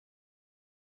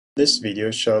This video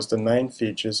shows the main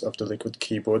features of the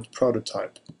LiquidKeyboard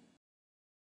prototype.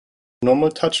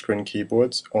 Normal touchscreen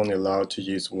keyboards only allow to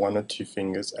use one or two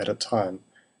fingers at a time,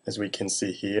 as we can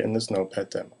see here in this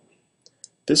notepad demo.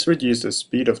 This reduces the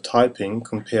speed of typing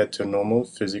compared to a normal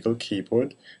physical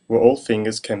keyboard, where all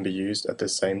fingers can be used at the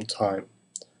same time.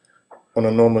 On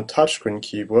a normal touchscreen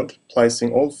keyboard,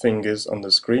 placing all fingers on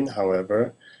the screen,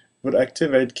 however, would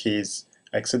activate keys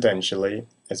accidentally,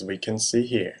 as we can see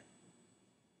here.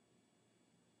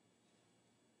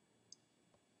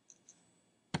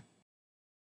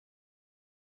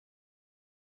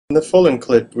 In the following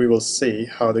clip, we will see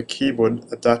how the keyboard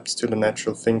adapts to the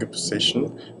natural finger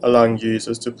position, allowing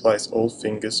users to place all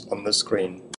fingers on the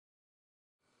screen.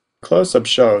 The close-up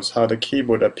shows how the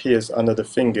keyboard appears under the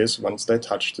fingers once they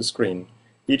touch the screen.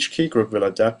 Each key group will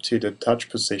adapt to the touch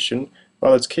position,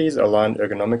 while its keys are aligned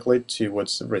ergonomically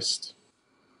towards the wrist.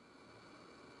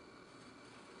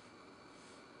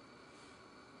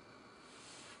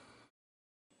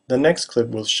 The next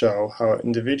clip will show how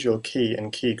individual key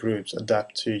and key groups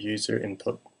adapt to user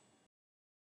input.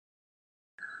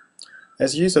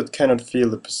 As users cannot feel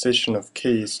the position of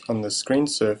keys on the screen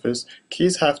surface,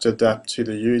 keys have to adapt to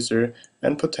the user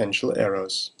and potential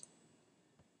errors.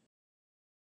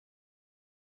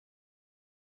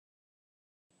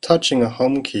 Touching a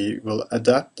home key will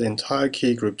adapt the entire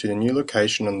key group to the new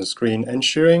location on the screen,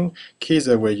 ensuring keys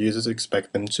are where users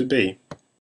expect them to be.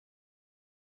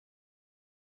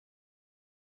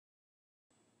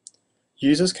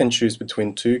 Users can choose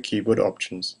between two keyboard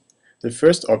options. The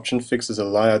first option fixes a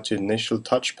layout to initial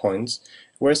touch points,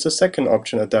 whereas the second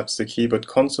option adapts the keyboard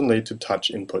constantly to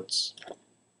touch inputs.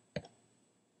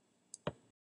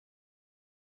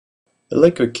 The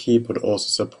LiquidKeyboard also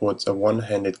supports a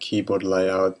one-handed keyboard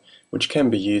layout, which can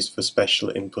be used for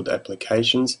special input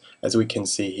applications, as we can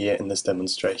see here in this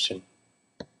demonstration.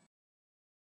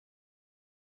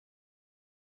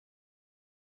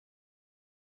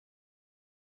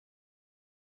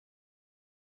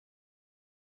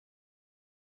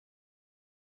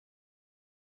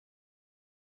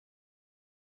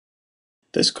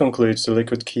 This concludes the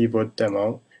LiquidKeyboard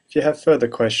demo. If you have further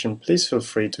questions, please feel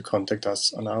free to contact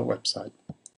us on our website.